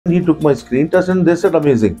He took my screen test and they said,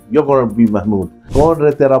 amazing, you're going to be Mahmood. कौन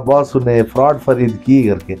रे तेरा boss उन्हें fraud Farid की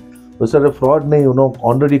करके, तो सर फ्रॉड नहीं, उन्होंने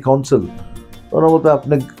ऑनरेडी काउंसिल, उन्होंने बोलता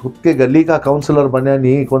अपने खुद के गली का काउंसलर बना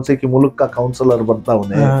नहीं, कौन से की मुल्क का काउंसलर बनता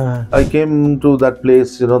उन्हें. I came to that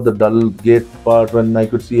place, you know, the Dull Gate part, when I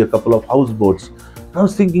could see a couple of houseboats. I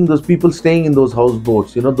was thinking those people staying in those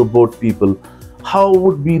houseboats, you know, the boat people, how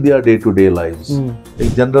would be their day-to-day lives.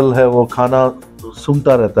 एक general है, वो खाना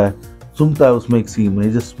सूंघता रहता है उसमें एक scene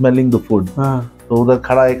में, just smelling the food. तो उधर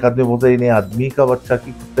खड़ा एक आदमी बोलता है, इन्हें आदमी का बच्चा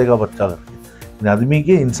की कुत्ते का बच्चा करके, इन्हें आदमी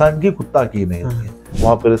की इंसान की कुत्ता की नहीं.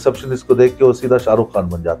 वहाँ पे रिसेप्शनिस्ट को देख के वो सीधा शाहरुख खान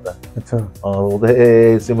बन जाता है. अच्छा. और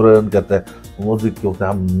उधर सिमरन कहता है, वो देख के होता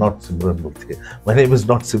है, I'm not सिमरन बोलते हैं, my name is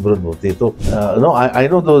not सिमरन बोलते हैं. तो no, I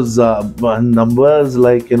know those numbers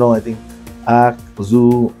like, you know, I think Ak,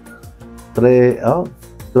 Zu, Tre,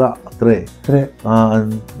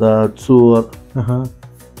 and Tsur.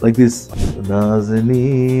 Like this.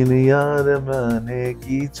 Nazneen यार मैंने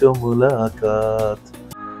की जो मुलाकात.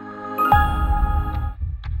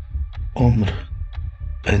 उम्र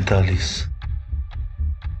 45,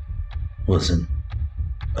 वजन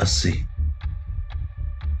 80,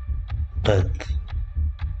 कद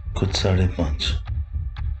कुछ 5.5,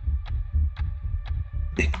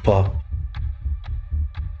 एक बाप,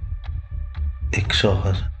 एक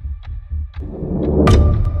शौहर.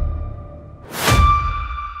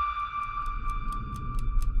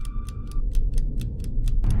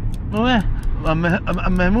 मैं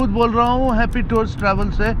महमूद बोल रहा हूँ हैप्पी टूर्स ट्रैवल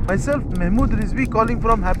से. My self Mahmood Rizvi calling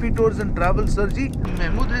from happy tours and travel. Sir जी,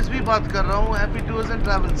 महमूद रिजवी बात कर रहा हूँ हैप्पी टूर्स एंड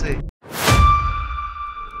ट्रैवल से.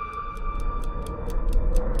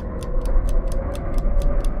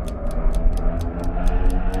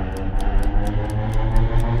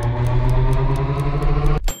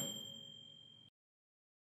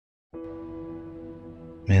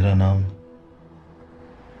 मेरा नाम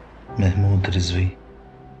Mahmood Rizvi.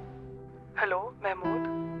 Hello, Mahmood.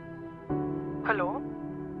 Hello,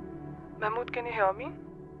 Mahmood, can you hear me?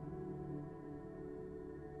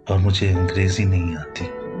 और मुझे अंग्रेजी नहीं आती.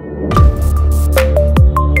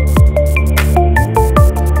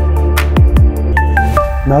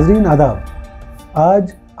 नाज़रीन आदाब.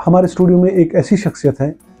 आज हमारे स्टूडियो में एक ऐसी शख्सियत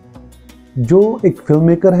है जो एक फिल्म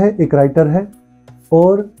मेकर है, एक राइटर है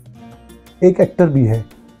और एक एक्टर भी है.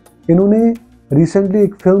 इन्होंने रिसेंटली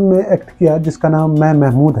एक फिल्म में एक्ट किया जिसका नाम मैं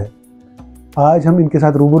महमूद है. आज हम इनके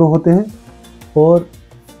साथ रूबरू होते हैं और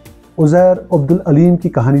ओज़ैर अब्दुल अलीम की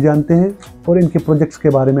कहानी जानते हैं और इनके प्रोजेक्ट्स के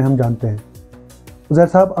बारे में हम जानते हैं. ओज़ैर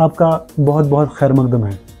साहब, आपका बहुत बहुत खैर मकदम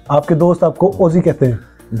है. आपके दोस्त आपको ओज़ी कहते हैं.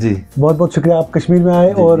 जी, बहुत बहुत शुक्रिया आप कश्मीर में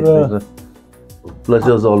आए. और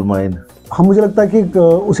प्लेजर इज ऑल माइन. हम मुझे लगता है कि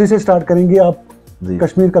उसी से स्टार्ट करेंगे. आप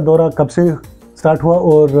कश्मीर का दौरा कब से स्टार्ट हुआ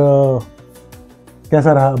और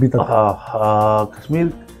कैसा रहा अभी तक?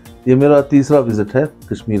 कश्मीर, ये मेरा तीसरा विजिट है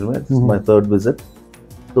कश्मीर में. This is my third visit.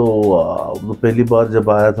 तो पहली बार जब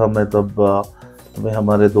आया था मैं, तब हमें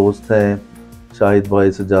हमारे दोस्त हैं शाहिद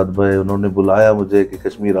भाई, सजाद भाई, उन्होंने बुलाया मुझे कि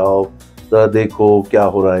कश्मीर आओ, ज़रा देखो क्या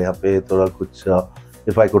हो रहा है यहाँ पे, थोड़ा कुछ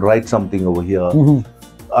if I could write something over here.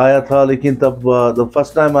 आया था, लेकिन तब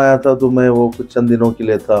फर्स्ट टाइम आया था तो मैं वो कुछ चंद दिनों के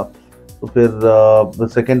लिए था. तो फिर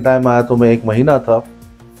सेकेंड टाइम आया तो मैं 1 महीना था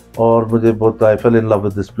और मुझे बहुत, आई fail in love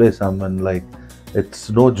with this place. I mean like it's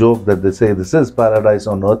no joke that they say this is paradise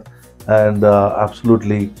on earth, and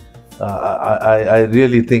absolutely I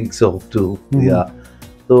really think so too. Yeah.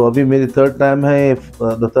 So abhi meri third time hai.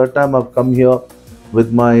 The third time I've come here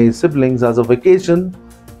with my siblings as a vacation,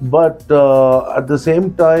 but at the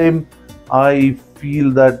same time I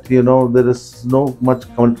feel that, you know, there is no much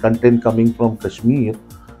content coming from Kashmir,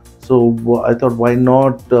 so I thought why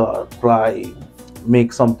not try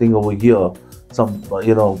make something over here. Some,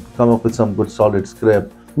 you know, come up with some good solid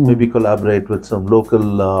script, maybe collaborate with some local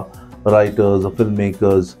writers or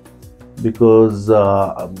filmmakers, because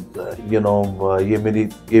you know,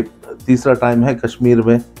 ये तीसरा time है कश्मीर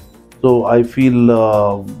में. So I feel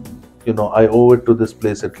you know, I owe it to this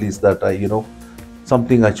place at least that I, you know,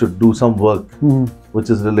 something I should do some work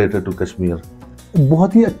which is related to Kashmir.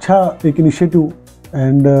 बहुत ही अच्छा एक initiative,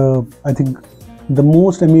 and I think the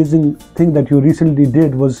most amazing thing that you recently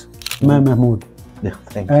did was मैं Mahmood. Yeah,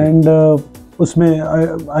 thank you. And उसमें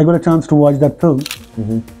I got a chance to watch that film.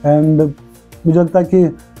 And मुझे लगता है कि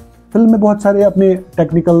film में बहुत सारे अपने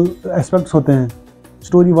टेक्निकल एस्पेक्ट्स होते हैं,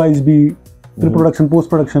 स्टोरी वाइज भी, pre production, post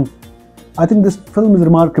production. I think this film is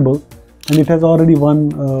remarkable and it has already won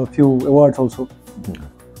few awards also.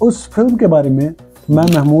 उस फिल्म के बारे में, मैं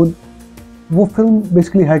महमूद, वो फिल्म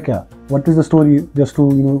बेसिकली है क्या? What is the story, just to,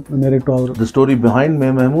 you know, narrate to our... The story behind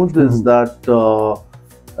मैं Mahmood is that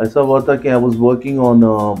ऐसा हुआ था कि I was working on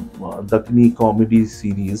a Dakni comedy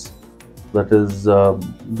series that is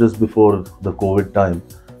just before the COVID time,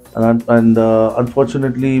 and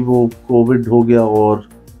unfortunately वो COVID हो गया और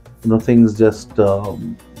things just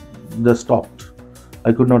stopped.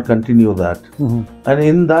 I could not continue that. And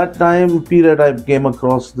in that time period, I came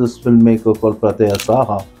across this filmmaker called Pratyaya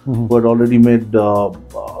Saha, who had already made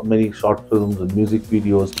many short films and music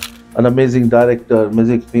videos, an amazing director,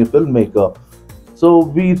 music filmmaker. So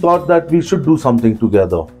we thought that we should do something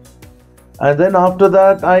together. And then after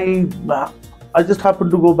that, I just happened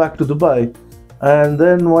to go back to Dubai. And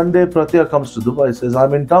then one day Pratyaya comes to Dubai, says,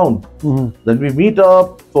 I'm in town. Then we meet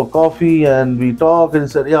up for coffee and we talk, and he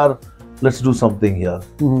said, yeah, let's do something here.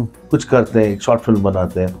 कुछ करते हैं, एक short film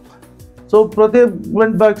बनाते हैं. So Pratyaya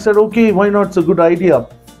went back, said, okay, why not? It's a good idea.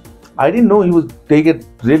 I didn't know he would take it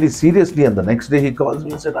really seriously, and the next day he calls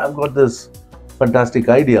me and said, I've got this fantastic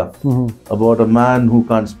idea about a man who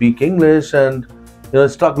can't speak English and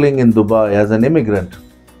struggling in Dubai as an immigrant.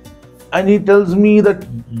 And he tells me that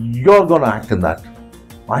you're gonna act in that.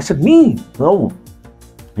 I said, me? No.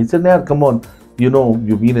 He said, yeah, come on.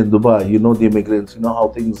 You've been in Dubai, you know the immigrants, you know how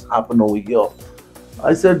things happen over here.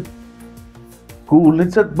 I said, cool. He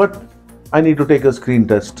said, but I need to take a screen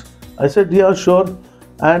test. I said, yeah, sure.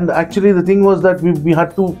 And actually the thing was that we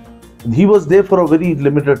had to, he was there for a very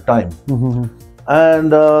limited time.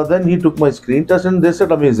 And then he took my screen test and they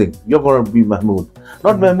said, amazing, you're going to be Mahmood.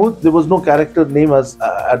 Not Mahmood, there was no character name as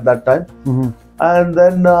at that time. And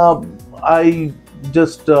then I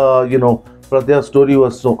just, Pratya's story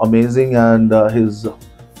was so amazing, and his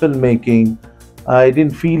filmmaking, I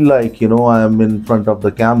didn't feel like, I am in front of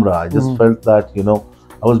the camera. I just felt that,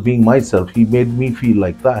 I was being myself. He made me feel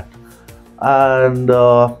like that. And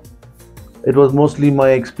it was mostly my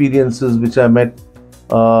experiences which I met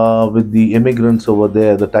with the immigrants over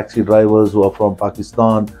there, the taxi drivers who are from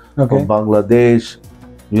Pakistan, from Bangladesh,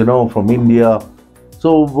 from India.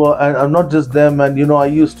 So, and not just them, and I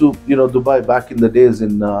used to, Dubai back in the days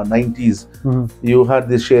in 90s, you had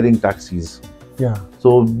these sharing taxis. Yeah.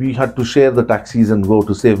 So we had to share the taxis and go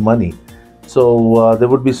to save money. So there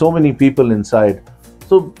would be so many people inside.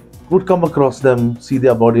 So would come across them, see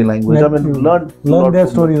their body language. Learn their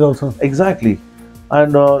stories also. Exactly.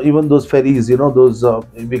 And even those ferries, those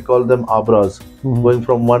we call them abras, going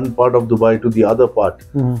from one part of Dubai to the other part.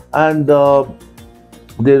 And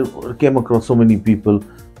they came across so many people.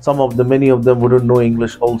 Many of them wouldn't know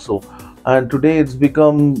English also. And today it's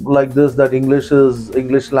become like this, that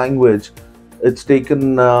English language, it's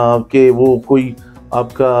taken के वो कोई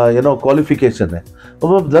आपका qualification है.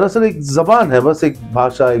 दरअसल एक ज़बान है, बस एक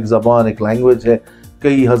भाषा, एक ज़बान, एक language है.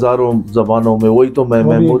 कई हजारों ज़बानों में वही तो मैं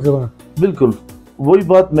महमूद, बिल्कुल वही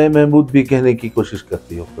बात मैं महमूद भी कहने की कोशिश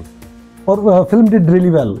करती हूँ. और film did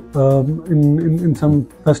really well in some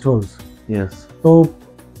festivals. Yes. So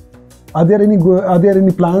are there any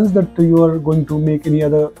plans that you are going to make any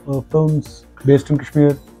other films based in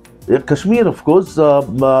Kashmir? Yeah, Kashmir, of course.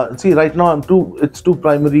 See, right now it's too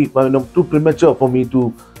premature for me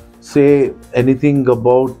to say anything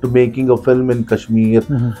about making a film in Kashmir.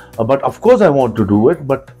 But of course I want to do it,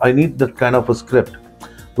 but I need that kind of a script.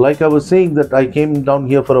 Like I was saying, that I came down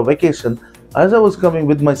here for a vacation. As I was coming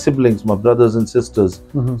with my siblings, my brothers and sisters,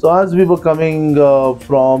 so as we were coming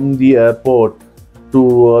from the airport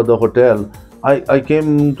to the hotel, I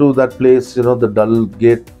came to that place, the Dal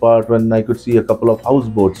Gate part, when I could see a couple of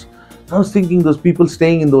houseboats. I was thinking, those people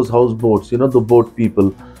staying in those houseboats, the boat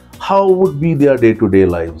people, how would be their day-to-day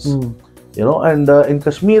lives? And in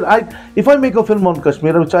Kashmir, if I make a film on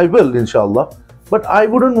Kashmir, which I will, inshallah, but I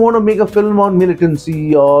wouldn't want to make a film on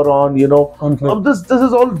militancy or on, this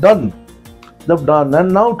is all done. They've done.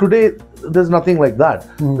 And now today, there's nothing like that.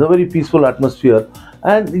 It's a very peaceful atmosphere.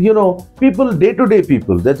 And, people, day-to-day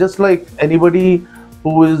people, they're just like anybody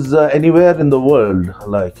who is anywhere in the world.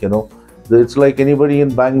 Like, it's like anybody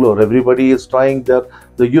in Bangalore. Everybody is trying the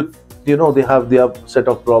youth, they have their set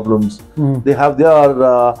of problems. They have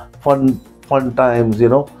their fun times,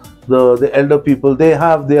 the elder people, they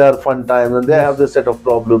have their fun times and they have their set of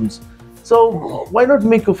problems. So why not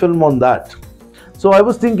make a film on that? So I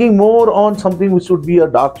was thinking more on something which would be a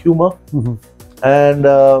dark humor and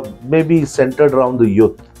maybe centered around the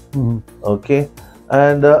youth. Okay,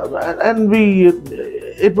 and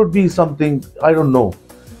it would be something, I don't know.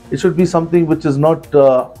 It should be something which is not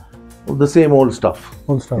the same old stuff.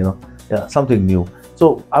 Yeah, something new.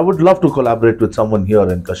 So I would love to collaborate with someone here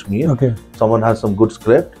in Kashmir. Okay. Someone has some good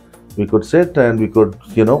script. We could sit and we could,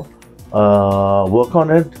 work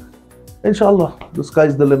on it. Inshallah, the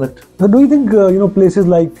sky's the limit. Now, do you think, places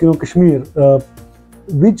like, Kashmir,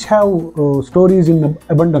 which have stories in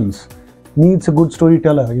abundance, needs a good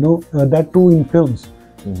storyteller, that too in films.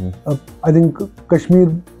 I think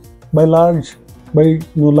Kashmir by large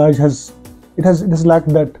has lacked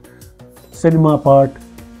that cinema part.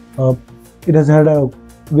 It has had a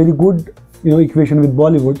very good equation with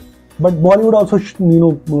Bollywood, but Bollywood also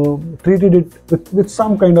treated it with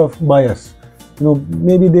some kind of bias.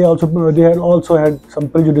 Maybe they had also had some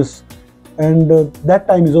prejudice, and that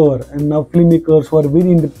time is over, and now filmmakers who are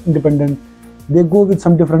very independent, they go with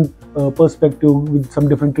some different perspective, with some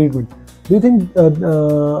different treatment. Do you think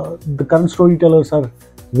the current storytellers are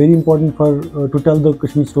very important for to tell the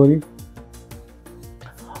Kashmir story?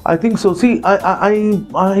 I think so. See,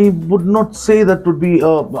 I would not say that would be.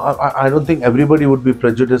 I don't think everybody would be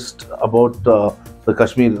prejudiced about the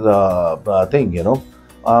Kashmir thing,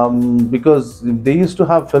 because they used to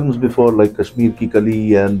have films before like Kashmir Ki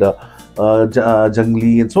Kali and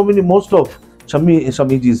Jangli and so many. Most of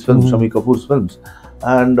Shami ji's films, Shami Kapoor's films,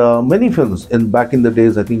 and many films back in the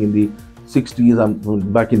days. I think in the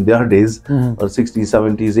 60s, back in their days, or 60s,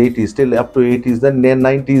 70s, 80s, still up to 80s. Then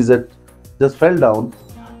 90s, that just fell down.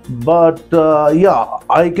 But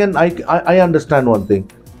I understand one thing,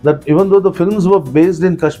 that even though the films were based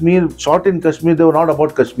in Kashmir, shot in Kashmir, they were not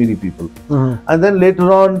about Kashmiri people. And then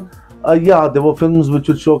later on, there were films which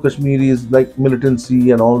would show Kashmiris like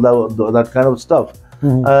militancy and all that kind of stuff.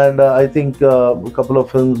 And I think a couple of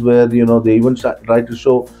films where they even tried to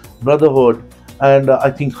show brotherhood. And I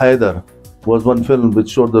think Haidar was one film which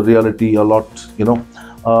showed the reality a lot,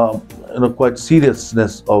 quite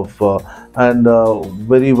seriousness of and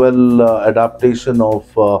very well adaptation of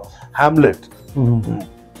Hamlet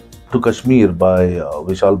to Kashmir by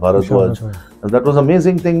Vishal Bharadwaj. And that was an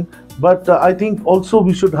amazing thing. But I think also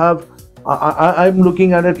we should have, I'm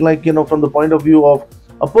looking at it like, from the point of view of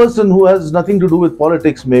a person who has nothing to do with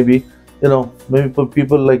politics, maybe. Maybe for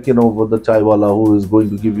people like, the chai wala who is going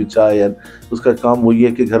to give you chai and uska kaam wo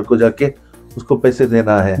ye ki ghar ko jaake usko paise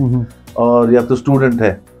dena hai, aur ya to student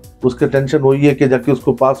hai, uska tension wo ye ki jaake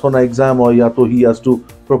usko pass hona exam, or ya to he has to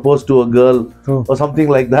propose to a girl or something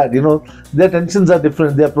like that. Their tensions are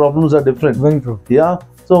different, their problems are different. Very true. Yeah.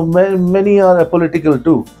 So many are political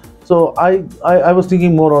too. So I was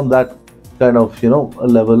thinking more on that kind of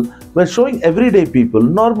level. We're showing everyday people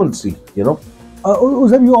normalcy.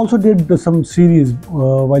 Ozair, you also did some series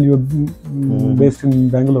while you were based in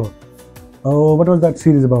Bangalore. What was that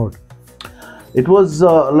series about? It was,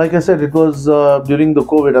 like I said, it was during the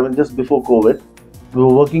COVID, I mean just before COVID. We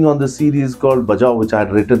were working on this series called Bajao, which I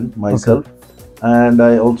had written myself. And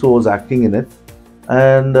I also was acting in it.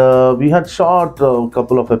 And we had shot a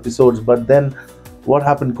couple of episodes, but then what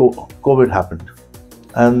happened? COVID happened.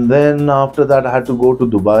 And then after that, I had to go to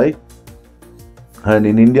Dubai. And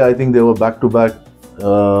in India, I think they were back-to-back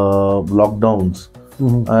lockdowns,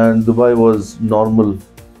 and Dubai was normal.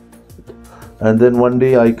 And then one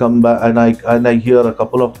day I come back and I hear a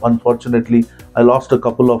couple of, unfortunately, I lost a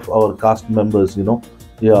couple of our cast members.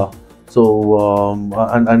 Yeah. So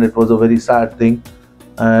and it was a very sad thing.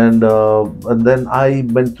 And then I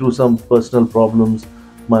went through some personal problems,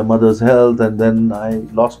 my mother's health, and then I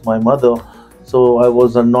lost my mother. So I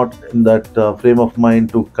was not in that frame of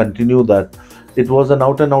mind to continue that. It was an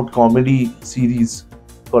out-and-out comedy series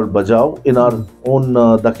called Bajao in our own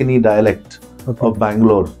Dakkini dialect of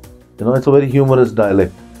Bangalore. It's a very humorous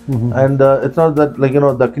dialect. And it's not that,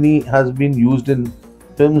 Dakkini has been used in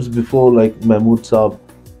films before, like Mahmood Saab,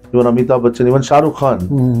 even Amitabh Bachchan, even Shah Rukh Khan.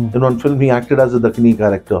 In one film, he acted as a Dakkini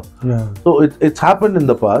character. Yeah. So it's happened in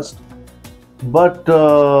the past. But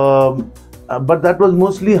that was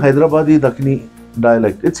mostly Hyderabadi Dakkini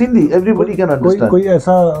dialect. It's Hindi, everybody can understand. कोई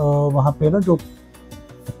ऐसा वहाँ पे ना जो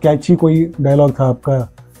कैची कोई dialogue था आपका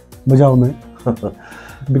बजाओ में,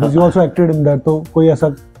 because you also acted in that, तो कोई ऐसा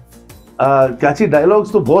कैची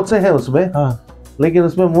डायलॉग्स तो बहुत से हैं उसमें, लेकिन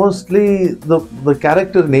उसमें mostly the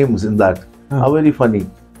character names in that are very funny.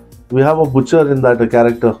 We have a butcher in that, a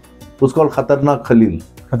character who's called Khatarnak Khalil.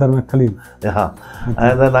 Khatarnak Khalil. Yeah.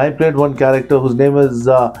 And then I played one character whose name is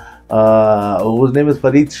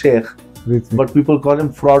Farid Sheikh. But people call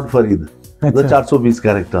him Fraud Farid, the 420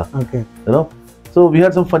 character. Okay. So we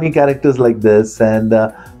had some funny characters like this, and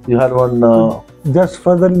you had one. Just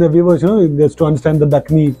further in the viewers, just to understand the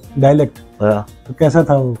Dakkini dialect. Yeah. So कैसा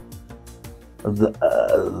था वो?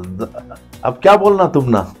 अब क्या बोलना तुम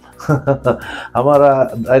ना? हमारा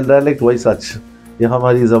dialect वही सच. ये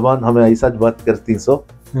हमारी ज़बान हमें ऐसा बात करती so.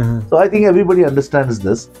 So I think everybody understands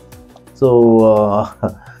this. So.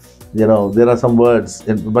 There are some words,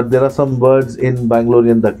 but there are some words in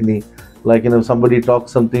Bangalorean Dakkini, like somebody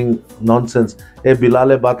talks something nonsense. Hey,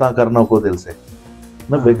 Bilale bata karna ko dil se.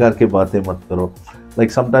 ना बेकार की बातें मत करो.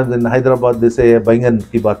 Like sometimes in Hyderabad they say बैंगन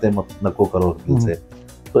की बातें मत नको करो दिल से.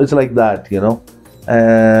 So it's like that, you know.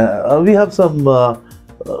 We have some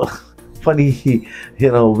funny,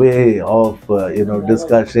 you know, way of you know,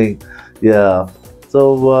 discussing. Yeah.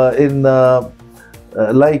 So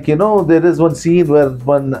like, you know, there is one scene where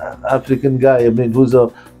one African guy, I mean, who's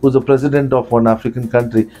a president of one African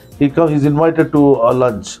country, he's invited to a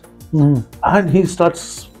lunch, and he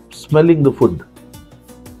starts smelling the food.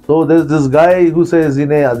 So there's this guy who says,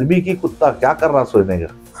 "इन्हें आदमी की कुत्ता क्या कर रहा सोने का?"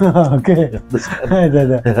 Okay.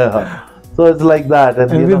 Yeah. So it's like that, and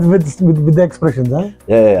with the expressions, huh?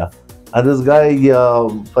 Yeah. And this guy,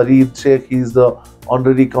 Farid Sheikh, he's the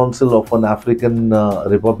honorary consul of an African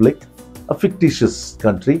republic, a fictitious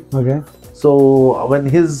country. Okay. So when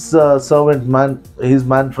his his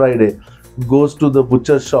man Friday goes to the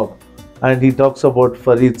butcher shop and he talks about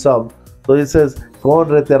Farid Saab, so he says, "कौन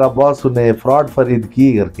रे तेरा boss उन्हें fraud Farid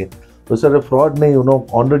की करके?" तो sir fraud नहीं,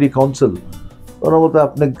 honorary consul. और वो तो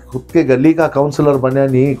अपने खुद के गली का काउंसलर बना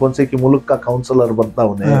नहीं, कौन से की मुल्क का काउंसलर बनता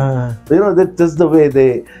उन्हें. So you know, that's the way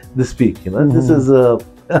they speak. You know, this is you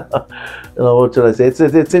know, what should I say?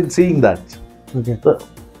 It's in seeing that. Okay. So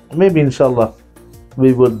maybe inshallah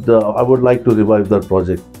we would. I would like to revive that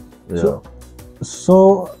project. Yeah.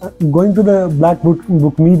 So going to the Black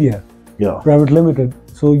Book Media, Yeah. Private Limited.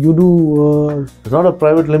 So you do. It's not a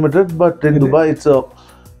private limited, but in Dubai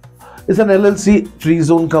it's an LLC free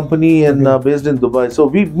zone company and based in Dubai. So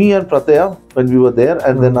me and Pratya, when we were there,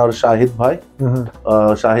 and then our Shahid Bhai,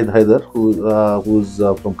 Shahid Haider, who's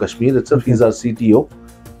from Kashmir itself, he's our CTO.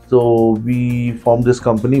 So we formed this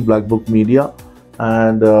company, Black Book Media,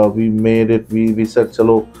 and we made it. We said,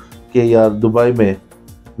 "Chalo, ke yaar, Dubai mein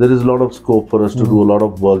there is a lot of scope for us to do a lot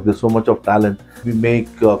of work. There's so much of talent. We make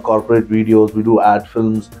corporate videos, we do ad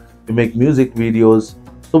films, we make music videos.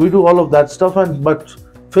 So we do all of that stuff, but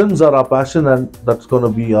films are our passion, and that's going to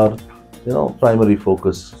be our, you know, primary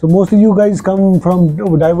focus." So mostly you guys come from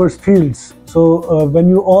diverse fields. So when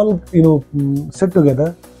you all, you know, sit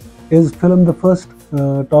together, is film the first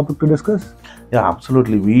topic to discuss? Yeah,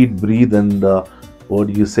 absolutely. We eat, breathe, and what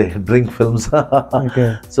do you say? Drink films.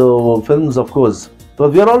 Okay. So films, of course. So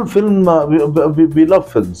we are all film. We love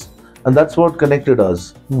films, and that's what connected us.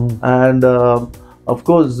 And of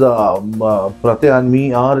course, Pratya and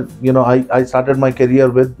me are, you know, I started my career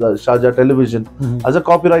with Sharjah Television as a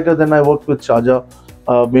copywriter. Then I worked with Sharjah,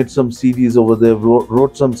 made some series over there,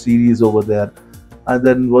 wrote some series over there, and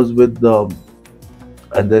then was with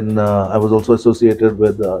and then I was also associated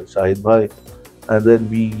with Shahid Bhai, and then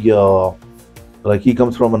we like, he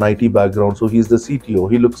comes from an IT background, so he's the CTO.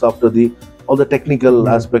 He looks after all the technical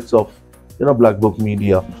aspects of, you know, Black Book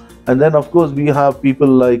Media. And then of course we have people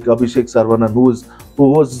like Abhishek Sarvanan, who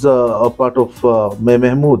was a part of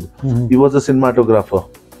Mahmood. He was a cinematographer.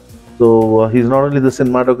 So he's not only the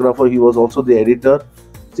cinematographer, he was also the editor.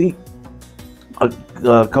 See,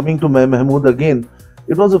 coming to Mahmood again,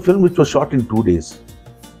 it was a film which was shot in 2 days.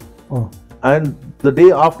 Oh. And the day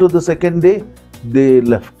after the second day, they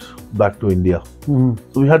left back to India.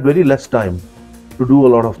 So we had very less time to do a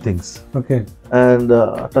lot of things. Okay. And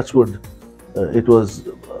touch wood, it was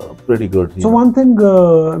pretty good. So one thing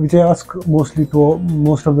which I ask mostly to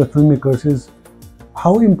most of the filmmakers is,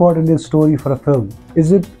 how important is story for a film?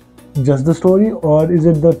 Is it just the story, or is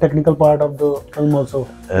it the technical part of the film also?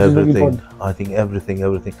 Everything. I think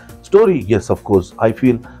everything. Story, yes, of course. I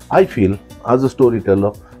feel as a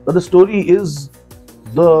storyteller that the story is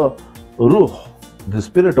the ruh, the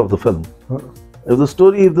spirit of the film. If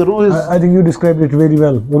the ruh is... I think you described it very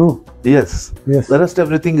well, the ruh. Yes. The rest,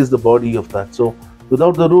 everything is the body of that. So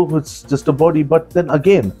without the ruh, it's just a body. But then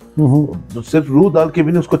again, सिर्फ रूह डाल के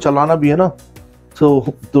भी नहीं, उसको चलाना भी है ना.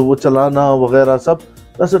 So तो वो चलाना वगैरह सब,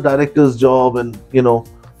 that's a director's job, and you know,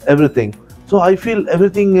 everything. So I feel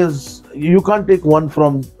everything is, you can't take one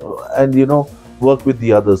from and, you know, work with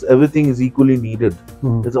the others. Everything is equally needed.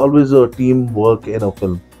 It's always a team work in a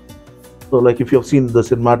film. So like, if you've seen the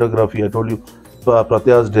cinematography, I told you,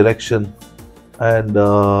 Pratya's direction, and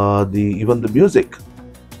even the music,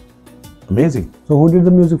 amazing. So who did the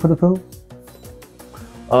music for the film?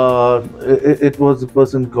 It was a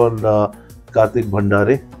person called Karthik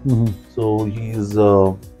Bhandare. So he's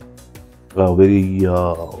a very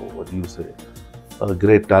what do you say, a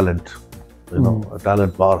great talent, you know, a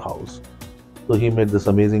talent powerhouse. So he made this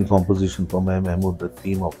amazing composition for Mahmood, the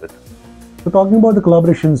theme of it. So talking about the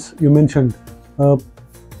collaborations you mentioned,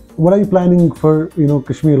 what are you planning for, you know,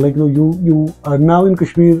 Kashmir? Like, you know, you are now in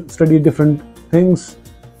Kashmir, study different things,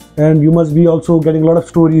 and you must be also getting a lot of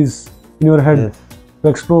stories in your head to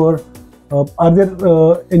explore. Are there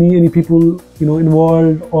any people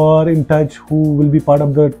involved or in touch who will be part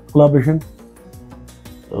of the collaboration?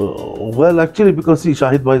 Well, actually, because see,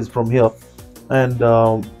 Shahid Bhai is from here, and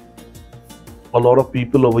a lot of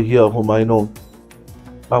people over here whom I know,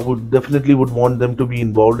 I would definitely want them to be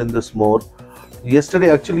involved in this more.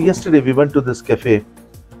 Yesterday we went to this cafe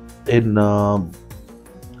in Lal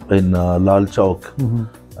Chowk,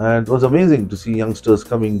 and it was amazing to see youngsters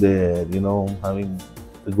coming there, having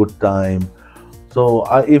a good time. So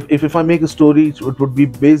if I make a story, it would be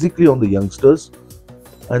basically on the youngsters,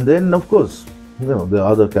 and then of course there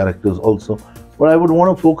are other characters also, but I would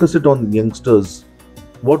want to focus it on youngsters.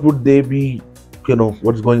 What would they be,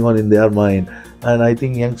 what's going on in their mind? And I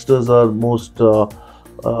think youngsters are most the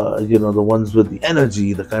ones with the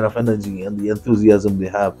energy, the kind of energy and the enthusiasm they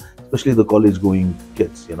have, especially the college going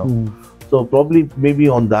kids, So probably maybe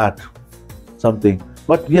on that something.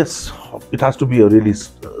 But yes, it has to be a really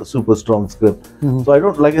super strong script. So I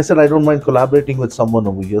don't mind collaborating with someone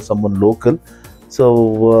over here, someone local.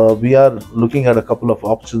 So we are looking at a couple of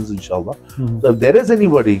options, inshallah. So if there is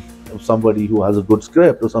somebody who has a good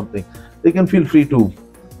script or something, they can feel free to,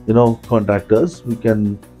 contact us. We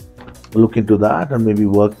can look into that and maybe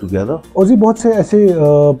work together. ओज़ी, बहुत से ऐसे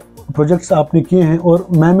projects आपने किए हैं और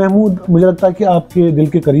मैं महमूद, मुझे लगता है कि आपके दिल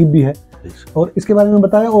के करीब भी है, और इसके बारे में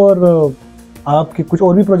बताएं, और आपके कुछ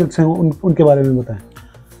और भी प्रोजेक्ट्स हैं उनके बारे में बताएं।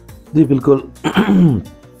 जी बिल्कुल।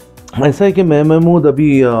 ऐसा है कि मैं महमूद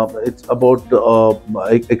अभी इट्स अबाउट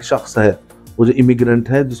एक शख्स है, वो जो इमिग्रेंट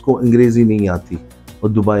है, जिसको अंग्रेज़ी नहीं आती, और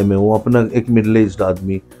दुबई में वो अपना एक मिडिल एज्ड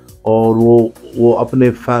आदमी, और वो अपने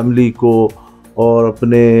फैमिली को और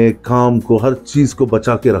अपने काम को, हर चीज़ को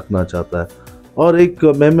बचा के रखना चाहता है। और एक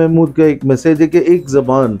मैं महमूद का एक मैसेज है कि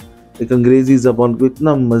एक अंग्रेज़ी ज़बान को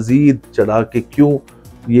इतना मज़ीद चढ़ा के क्यों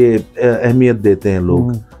ये अहमियत देते हैं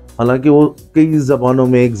लोग, हालांकि वो कई ज़बानों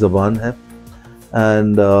में एक ज़बान है।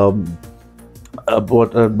 एंड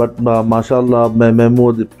बट माशाल्लाह मैं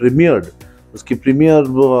महमूद प्रीमियर्ड, उसकी premiere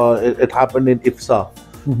it happened in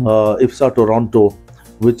IFSA Toronto,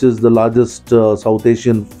 which is the largest South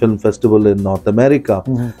Asian film festival in North America.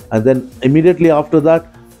 And then immediately after that,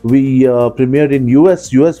 we premiered in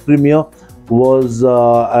US. US premiere was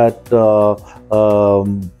at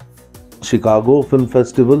Chicago Film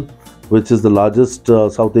Festival, which is the largest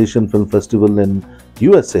South Asian film festival in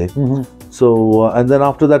USA. So, and then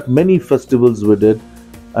after that, many festivals we did,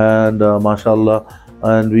 and mashallah,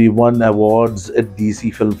 and we won awards at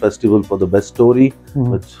DC Film Festival for the best story,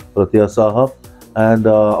 with Pratya Sahab. And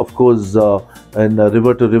of course, in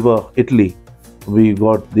River to River, Italy, we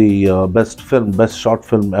got the best short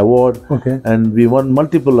film award. And we won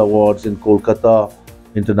multiple awards in Kolkata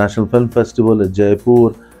International Film Festival, at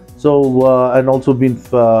Jaipur. So and also been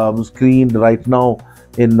screened right now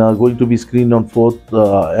in going to be screened on 4th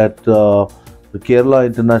at the Kerala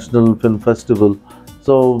International Film Festival.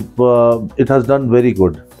 So it has done very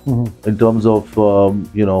good in terms of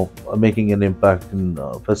making an impact in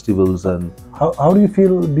festivals. And how do you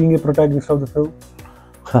feel being a protagonist of the film?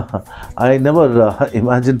 I never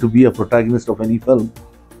imagined to be a protagonist of any film,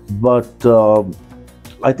 but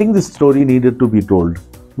I think this story needed to be told.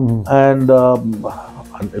 And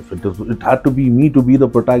if it had to be me to be the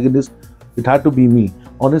protagonist, it had to be me.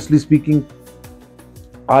 Honestly speaking,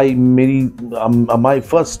 my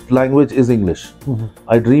first language is English.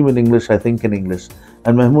 I dream in English, I think in English.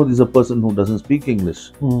 And Mahmood is a person who doesn't speak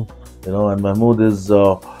English. And Mahmood is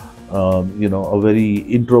a very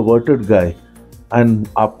introverted guy. And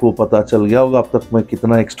आपको पता चल गया होगा अब तक मैं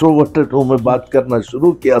कितना extroverted हूँ। मैं बात करना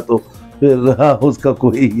शुरू किया तो फिर उसका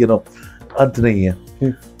कोई अंत नहीं है।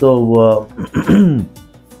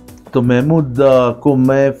 तो महमूद को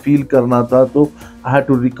मैं फील करना था, तो I had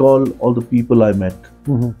to recall all the people I met,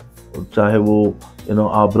 चाहे वो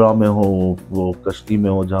आबरा में हो, वो कश्ती में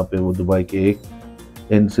हो, जहाँ पे वो दुबई के एक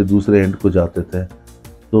एंड से दूसरे एंड को जाते थे,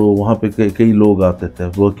 तो वहाँ पे कई लोग आते थे,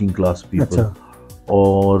 वर्किंग क्लास पीपल,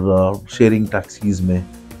 और शेयरिंग टैक्सीज में।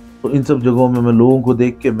 तो इन सब जगहों में मैं लोगों को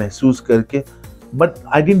देख के महसूस करके, but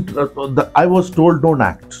I was told don't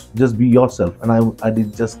act, just be your self, and I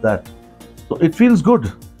did just that. So it feels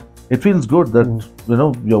good that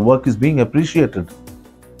your work is being appreciated.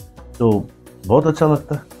 तो बहुत अच्छा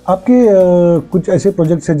लगता है। आपके कुछ ऐसे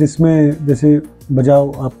प्रोजेक्ट्स हैं जिसमें, जैसे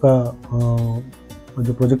बजाओ आपका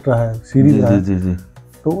जो प्रोजेक्ट रहा है, सीरीज रहा है, जी।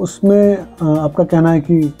 तो उसमें आपका कहना है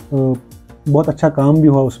कि बहुत अच्छा काम भी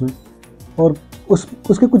हुआ उसमें, और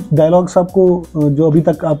उसके कुछ डायलॉग्स आपको जो अभी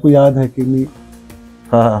तक आपको याद है कि नहीं?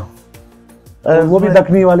 हाँ, वो भी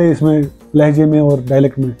दखनी वाले इसमें लहजे में और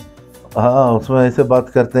डायलेक्ट में। हाँ, उसमें ऐसे बात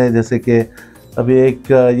करते हैं जैसे कि अभी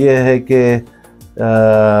एक ये है कि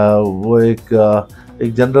वो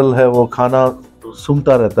एक जनरल है, वो खाना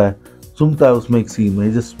सूंघता रहता है, सूंघता है उसमें एक सीन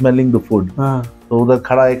में, जस्ट स्मेलिंग द फूड। तो उधर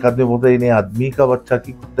खड़ा एक आदमी बोलता है, इन्हें आदमी का बच्चा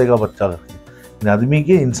की कुत्ते का बच्चा करके, आदमी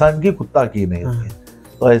की इंसान की कुत्ता की नहीं है।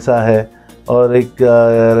 तो ऐसा है। और एक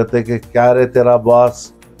रहते कि क्या रे तेरा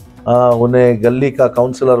बॉस, उन्हें गली का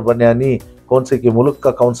काउंसलर बनिया नहीं, कौन से के मुल्क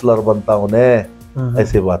का काउंसलर बनता उन्हें,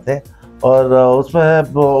 ऐसी बात है। और उसमें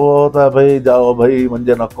वो होता है, भाई जाओ भाई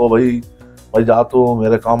मंजे नको भाई, भाई जा तू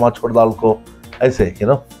मेरे कामा छोड़ डाल को, ऐसे, you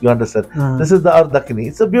know, you understand. This is the Ardakini.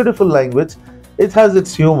 It's a beautiful language. It has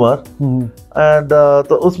its humor. And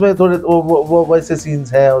तो उसमें थोड़े वो वैसे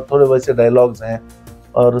सीन्स हैं और थोड़े वैसे डायलॉग्स हैं।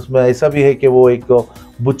 और उसमें ऐसा भी है कि वो एक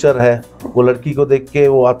बुचर है, वो लड़की को देख के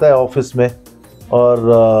वो आता है ऑफिस में, और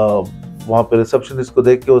वहाँ पे रिसेप्शनिस्ट को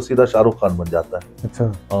देख के वो सीधा शाहरुख खान बन जाता है।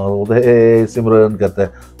 अच्छा। और उधर सिमरन कहता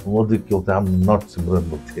है, वो देख के होता है, हम नॉट सिमरन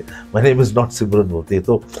बोलती है, माय नेम इज नॉट सिमरन बोलती है।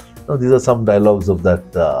 तो these are some dialogues of that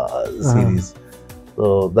series.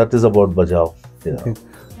 So that is about बजाओ। Okay.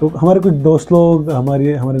 तो हमारे कुछ दोस्त लोग,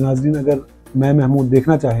 हमारे नाज़रीन अगर मैं महमूद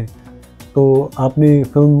देखना चाहे तो आपने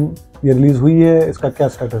फिल्म ये रिलीज हुई है, इसका क्या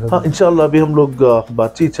स्टेटस है? हाँ, इंशाल्लाह अभी हम लोग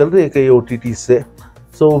बातचीत चल रही है कई OTT से।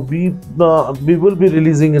 So we will be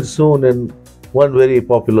releasing it soon in one very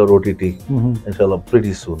popular OTT, inshallah,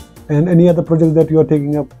 pretty soon. And any other projects that you are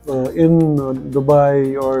taking up in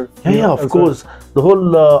Dubai or? Yeah, of course. The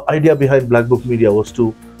whole idea behind Black Book Media was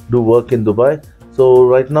to do work in Dubai. So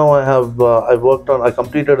right now I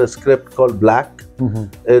completed a script called Black.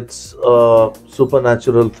 It's a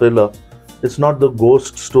supernatural thriller. It's not the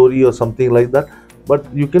ghost story or something like that, but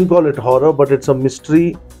you can call it horror, but it's a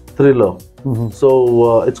mystery thriller.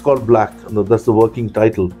 So it's called Black. That's the working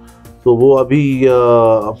title. तो वो अभी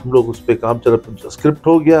हम लोग उस पर काम चल रहा, स्क्रिप्ट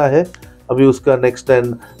हो गया है अभी उसका नेक्स्ट,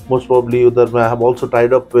 एंड मोस्ट प्रोबब्ली उधर मैं have also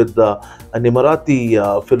tied up with an Emirati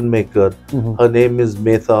filmmaker. Her name is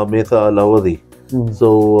Metha Lawadi.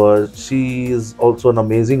 So she is also an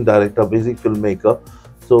amazing director, amazing filmmaker.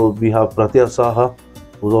 So we have Pratya Saha,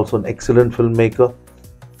 who's also an excellent filmmaker,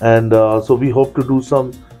 and so we hope to do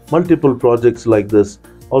some multiple projects like this.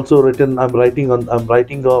 Also I'm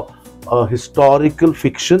writing a historical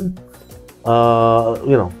fiction,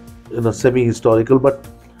 in a semi-historical, but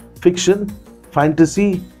fiction,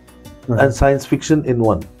 fantasy, and science fiction in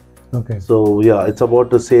one. Okay. So yeah, it's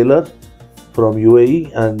about a sailor from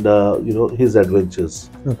UAE and his adventures.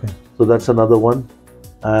 Okay. So that's another one,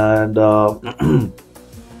 and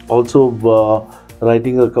also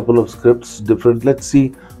writing a couple of scripts different. Let's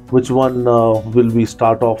see which one will we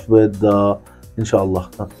start off with, inshallah.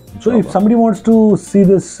 So if somebody wants to see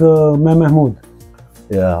this Main Mahmood,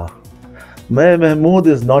 yeah, Main Mahmood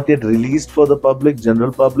is not yet released for the public,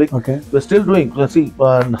 general public. Okay. We're still doing,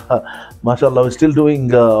 mashallah, we're still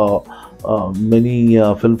doing many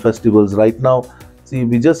film festivals right now. See,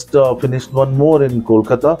 we just finished one more in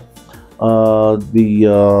Kolkata,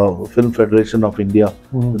 the Film Federation of India,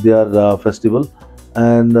 their festival,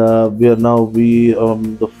 and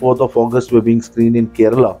the 4th of August we're being screened in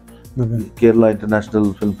Kerala. Kerala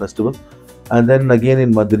International Film Festival, and then again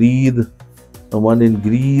in Madrid, one in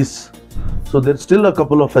Greece. So there's still a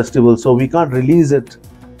couple of festivals, so we can't release it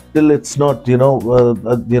till it's not,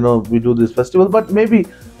 we do this festival, but maybe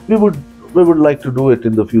we would like to do it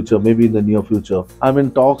in the future, maybe in the near future. I'm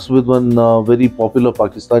in talks with one very popular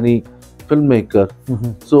Pakistani filmmaker.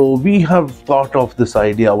 So we have thought of this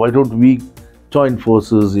idea, why don't we join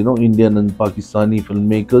forces, Indian and Pakistani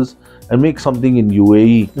filmmakers, and make something in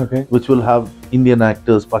UAE, which will have Indian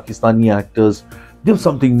actors, Pakistani actors, give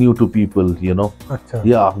something new to people, Achha.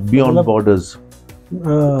 Yeah, beyond borders.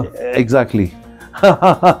 Exactly.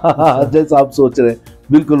 जैसा आप सोच रहे हैं,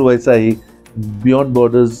 बिल्कुल वैसा ही, beyond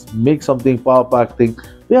borders, make something power-packed thing.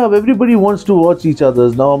 Yeah, everybody wants to watch each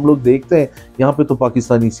others. Now हम लोग देखते हैं, यहाँ पे तो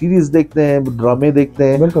पाकिस्तानी सीरीज देखते हैं, ड्रामे देखते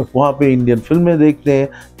हैं, वहाँ पे इंडियन फिल्में देखते हैं,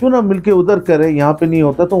 क्यों ना मिलके उधर करें, यहाँ पे नहीं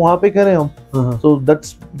होता तो वहाँ पे करें हम. So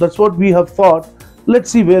that's what we have thought. Let's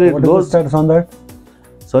see where it goes. What is the status on that?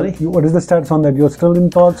 Sorry? What is the status on that? You're still in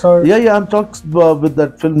talks, or? Yeah, I'm talks with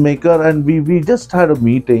that filmmaker, and we just had a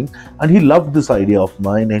meeting, and he loved this idea of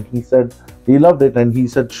mine, and he said he loved it, and he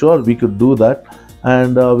said sure we could do that,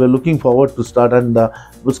 and we're looking forward to start. And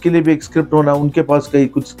उसके लिए भी एक script होना, उनके पास कई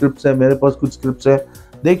कुछ scripts हैं, मेरे पास कुछ स्क्रिप्ट्स हैं,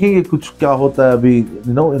 देखेंगे कुछ क्या होता है अभी,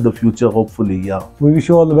 in the future, hopefully. Yeah. We wish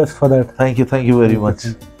you all the best for that. Thank you very much.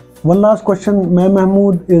 One last question. Main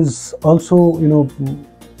Mahmood is also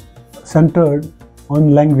centered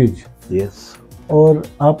on language. Yes. और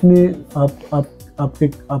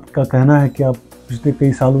आपका कहना है कि आप पिछले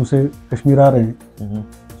कई सालों से कश्मीर आ रहे हैं.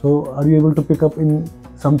 So are you able to pick up in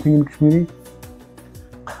something in Kashmiri?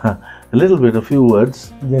 A little bit, a few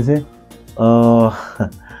words. जैसे?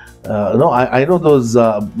 No, I know those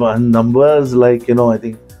numbers, like, you know, I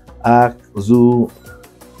think Ak, Zu,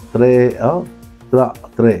 Tre,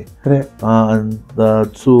 Tre, and the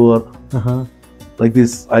Tsur, like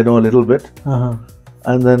this, I know a little bit.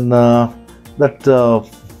 And then that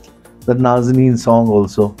Nazneen song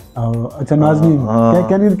also. Acha,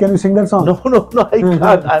 Nazneen. Can you sing that song? No, I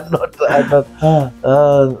can't. I'm not.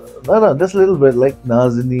 No, just a little bit, like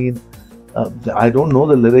Nazneen. I don't know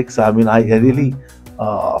the lyrics. I mean, I really.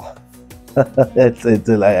 I'll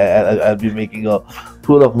be making a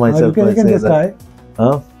fool of myself. You can just try.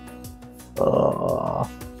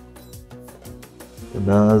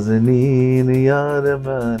 Nazneen यार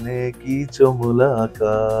मैंने की जो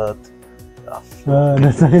मुलाकात.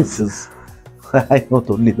 That's nice. I know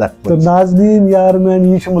only that much. तो नाज़नीन यार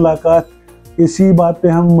मैंने की मुलाकात, इसी बात पे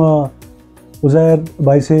हम उज़ैर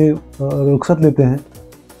भाई से रुखसत लेते हैं.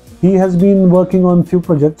 He has been working on few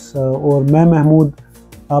projects, और मैं महमूद,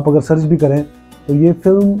 आप अगर सर्च भी करें तो ये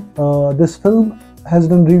film, this film has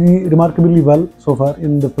done really remarkably well so far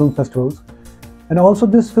in the film festivals. And also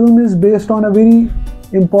this film is based on a very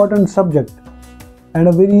important subject and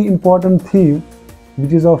a very important theme,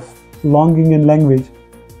 which is of longing and language.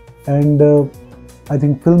 And I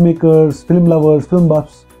think filmmakers, film lovers, film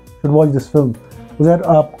buffs should watch this film. Uzair,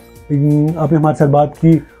 आपने हमारे साथ बात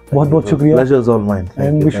की, बहुत शुक्रिया. Pleasure is all mine.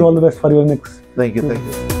 And wish you all the best for your next. Thank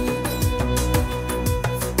you.